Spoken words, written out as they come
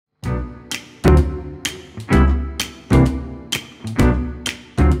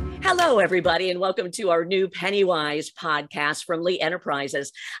Hello, everybody, and welcome to our new PennyWise podcast from Lee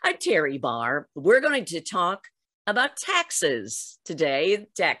Enterprises. I'm Teri Barr. We're going to talk about taxes today,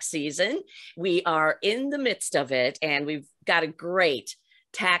 tax season. We are in the midst of it, and we've got a great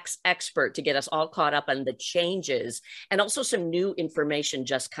tax expert to get us all caught up on the changes and also some new information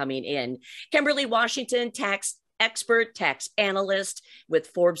just coming in. Kemberley Washington, tax expert, tax analyst with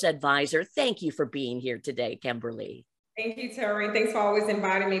Forbes Advisor. Thank you for being here today, Kemberley. Thank you, Teri. Thanks for always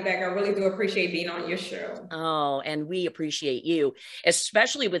inviting me back. I really do appreciate being on your show. Oh, and we appreciate you,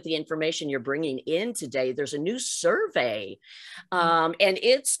 especially with the information you're bringing in today. There's a new survey, and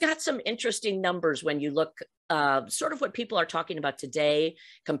it's got some interesting numbers when you look sort of what people are talking about today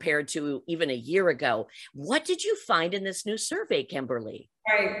compared to even a year ago. What did you find in this new survey, Kemberley?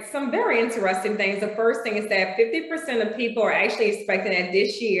 Right. Some very interesting things. The first thing is that 50% of people are actually expecting that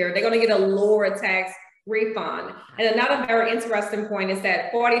this year they're going to get a lower tax refund. And another very interesting point is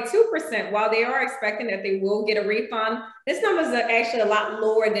that 42%, while they are expecting that they will get a refund, this number is actually a lot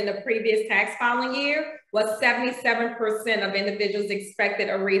lower than the previous tax filing year, was 77% of individuals expected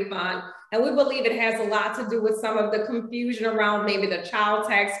a refund. And we believe it has a lot to do with some of the confusion around maybe the child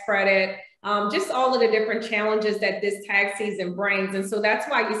tax credit, just all of the different challenges that this tax season brings. And so that's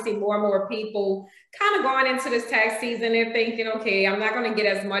why you see more and more people kind of going into this tax season. They're thinking, okay, I'm not going to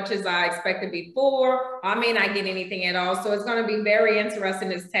get as much as I expected before. I may not get anything at all. So it's going to be very interesting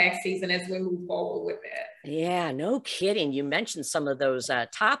this tax season as we move forward with it. Yeah, no kidding. You mentioned some of those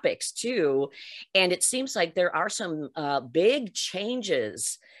topics too. And it seems like there are some big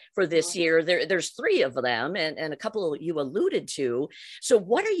changes for this year. There's three of them and a couple you alluded to. So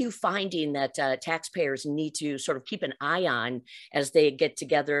what are you finding that taxpayers need to sort of keep an eye on as they get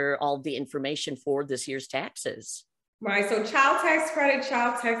together all the information for this year's taxes? Right. So child tax credit, and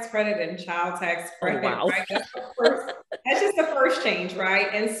child tax credit. Oh, wow. Right? That's just the first change, right?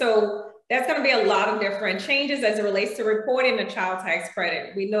 And so that's going to be a lot of different changes as it relates to reporting the child tax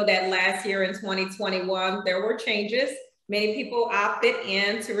credit. We know that last year in 2021, there were changes. Many people opted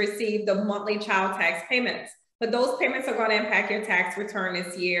in to receive the monthly child tax payments, but those payments are going to impact your tax return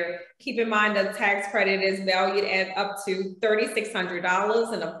this year. Keep in mind the tax credit is valued at up to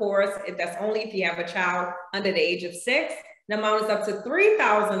 $3,600. And of course, that's only if you have a child under the age of 6. The amount is up to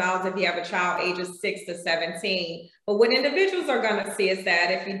 $3,000 if you have a child ages 6 to 17. But what individuals are going to see is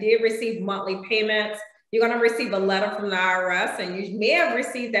that if you did receive monthly payments, you're going to receive a letter from the IRS, and you may have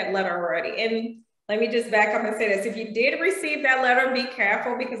received that letter already. And let me just back up and say this. If you did receive that letter, be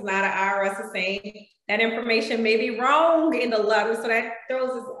careful, because now the IRS is saying that information may be wrong in the letter. So that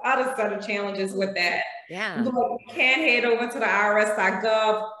throws us other set of challenges with that. Yeah. But you can head over to the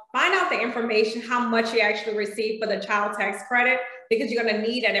IRS.gov, find out the information, how much you actually received for the child tax credit, because you're going to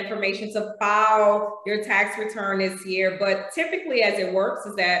need that information to file your tax return this year. But typically as it works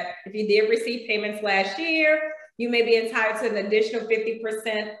is that if you did receive payments last year, you may be entitled to an additional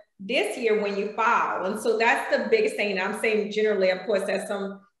 50% this year when you file. And so that's the biggest thing. I'm saying generally, of course, there's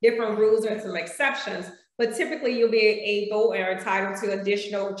some different rules and some exceptions, but typically you'll be able or entitled to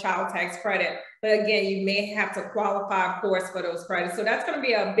additional child tax credit. But again, you may have to qualify, of course, for those credits. So that's going to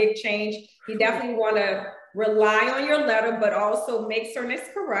be a big change. You definitely want to rely on your letter, but also make certain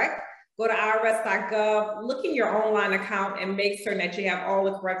it's correct. Go to irs.gov, look in your online account and make certain that you have all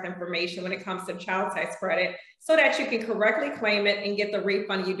the correct information when it comes to child tax credit, so that you can correctly claim it and get the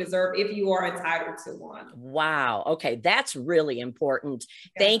refund you deserve if you are entitled to one. Wow. Okay. That's really important.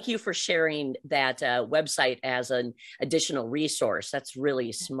 Yeah. Thank you for sharing that website as an additional resource. That's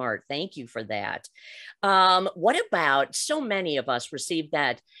really smart. Thank you for that. What about, so many of us receive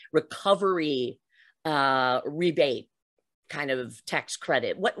that recovery rebate kind of tax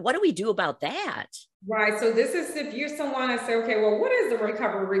credit. What do we do about that? Right. So this is if you're someone that say, okay, well, what is the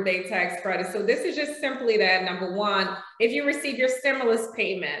recovery rebate tax credit? So this is just simply that, number one, if you receive your stimulus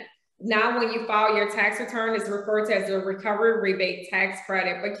payment, now when you file your tax return, it's referred to as a recovery rebate tax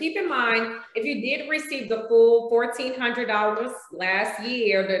credit. But keep in mind, if you did receive the full $1,400 last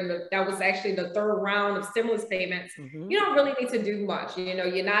year, then that was actually the third round of stimulus payments, you don't really need to do much. You know,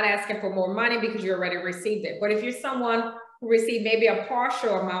 you're not asking for more money because you already received it. But if you're someone who received maybe a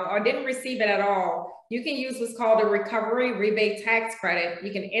partial amount or didn't receive it at all, you can use what's called a recovery rebate tax credit.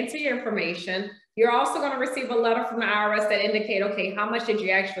 You can enter your information. You're also going to receive a letter from the IRS that indicate, okay, how much did you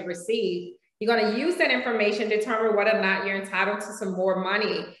actually receive? You're going to use that information to determine whether or not you're entitled to some more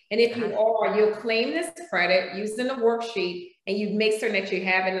money. And if you are, you'll claim this credit using the worksheet, and you make certain that you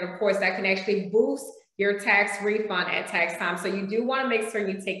have it. And of course, that can actually boost your tax refund at tax time. So you do want to make sure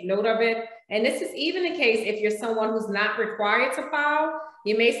you take note of it And this is even the case if you're someone who's not required to file.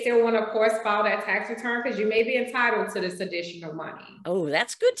 You may still want to, of course, file that tax return because you may be entitled to this additional money. Oh,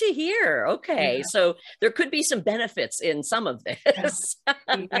 that's good to hear. Okay. Yeah. So there could be some benefits in some of this.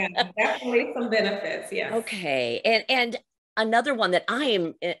 Yeah, definitely some benefits. Yes. Okay. And another one that I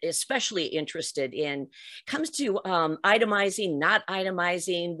am especially interested in comes to itemizing, not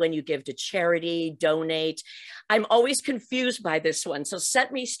itemizing when you give to charity, donate. I'm always confused by this one. So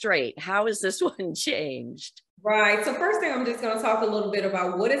set me straight. How has this one changed? Right. So first thing, I'm just going to talk a little bit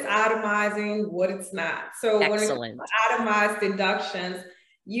about what is itemizing, what it's not. So when it comes to itemized deductions,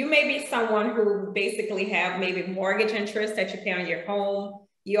 you may be someone who basically have maybe mortgage interest that you pay on your home.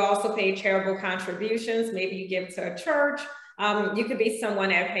 You also pay charitable contributions. Maybe you give to a church. You could be someone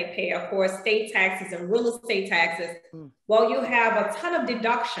that pay, of course, state taxes and real estate taxes. Well, you have a ton of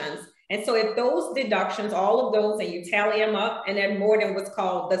deductions. And so if those deductions, all of those, and you tally them up, and then more than what's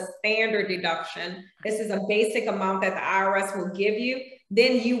called the standard deduction, this is a basic amount that the IRS will give you,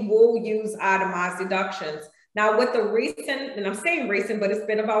 then you will use itemized deductions. Now with the recent, and I'm saying recent, but it's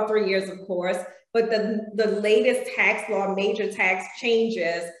been about 3 years, of course, but the latest tax law, major tax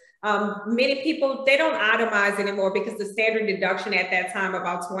changes, many people, they don't itemize anymore because the standard deduction at that time,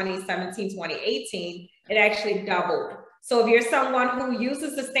 about 2017, 2018, it actually doubled. So if you're someone who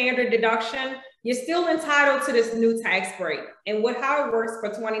uses the standard deduction, you're still entitled to this new tax break. And how it works for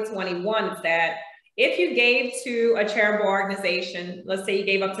 2021 is that if you gave to a charitable organization, let's say you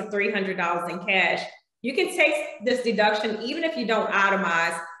gave up to $300 in cash, you can take this deduction even if you don't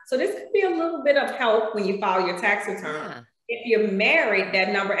itemize. So this could be a little bit of help when you file your tax return. Yeah. If you're married,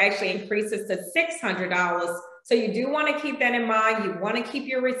 that number actually increases to $600. So you do want to keep that in mind. You want to keep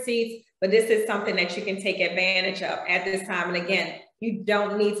your receipts, but this is something that you can take advantage of at this time. And again, you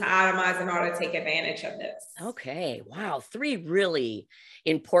don't need to itemize in order to take advantage of this. Okay. Wow. 3 really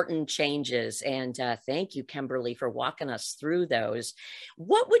important changes. And thank you, Kemberley, for walking us through those.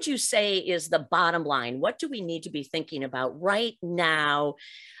 What would you say is the bottom line? What do we need to be thinking about right now?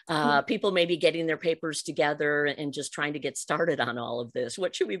 People may be getting their papers together and just trying to get started on all of this.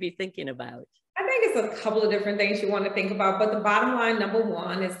 What should we be thinking about? I think it's a couple of different things you want to think about, but the bottom line, number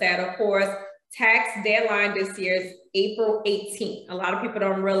one, is that, of course, tax deadline this year is April 18th. A lot of people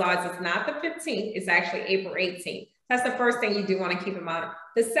don't realize it's not the 15th, it's actually April 18th. That's the first thing you do want to keep in mind.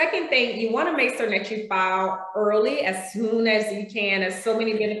 The second thing, you want to make sure that you file early as soon as you can. There's so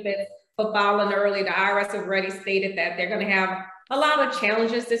many benefits for filing early. The IRS have already stated that they're going to have a lot of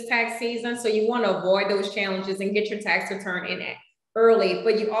challenges this tax season. So you want to avoid those challenges and get your tax return in early,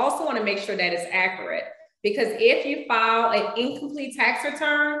 but you also want to make sure that it's accurate, because if you file an incomplete tax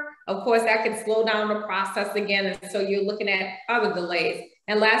return, of course, that can slow down the process again. And so you're looking at other delays.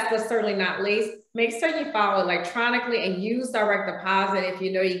 And last but certainly not least, make sure you file electronically and use direct deposit if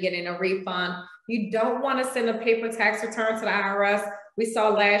you know you're getting a refund. You don't want to send a paper tax return to the IRS. We saw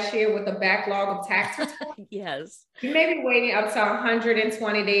last year with the backlog of tax returns. Yes. You may be waiting up to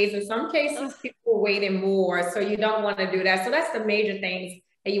 120 days. In some cases, people are waiting more. So you don't want to do that. So that's the major things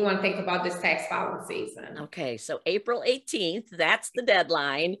that you want to think about this tax filing season. Okay. So April 18th, that's the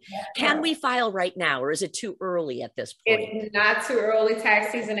deadline. Can we file right now, or is it too early at this point? It's not too early.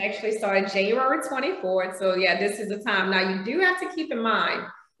 Tax season actually started January 24th. So yeah, this is the time. Now you do have to keep in mind,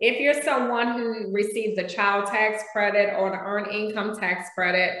 if you're someone who receives a child tax credit or the earned income tax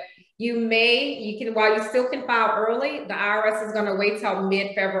credit, while you still can file early, the IRS is going to wait till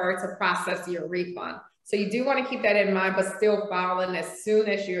mid-February to process your refund. So you do want to keep that in mind, but still filing as soon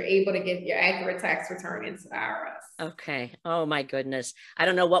as you're able to get your accurate tax return into the IRS. Okay. Oh my goodness. I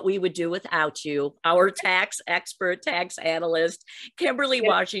don't know what we would do without you. Our tax expert, tax analyst, Kemberley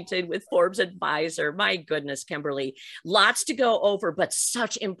Washington with Forbes Advisor. My goodness, Kemberley, lots to go over, but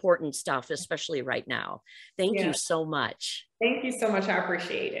such important stuff, especially right now. Thank you so much. Thank you so much. I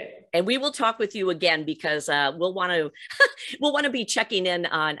appreciate it. And we will talk with you again, because we'll want to be checking in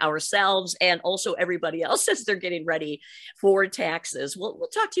on ourselves and also everybody else as they're getting ready for taxes. We'll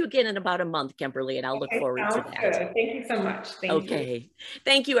talk to you again in about a month, Kemberley, and I'll look forward to that. Good. Thank you so much. Thank you.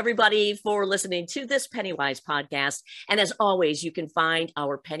 Thank you, everybody, for listening to this PennyWise podcast. And as always, you can find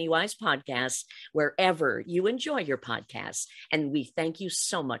our PennyWise podcasts wherever you enjoy your podcasts. And we thank you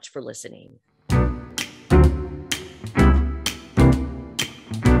so much for listening.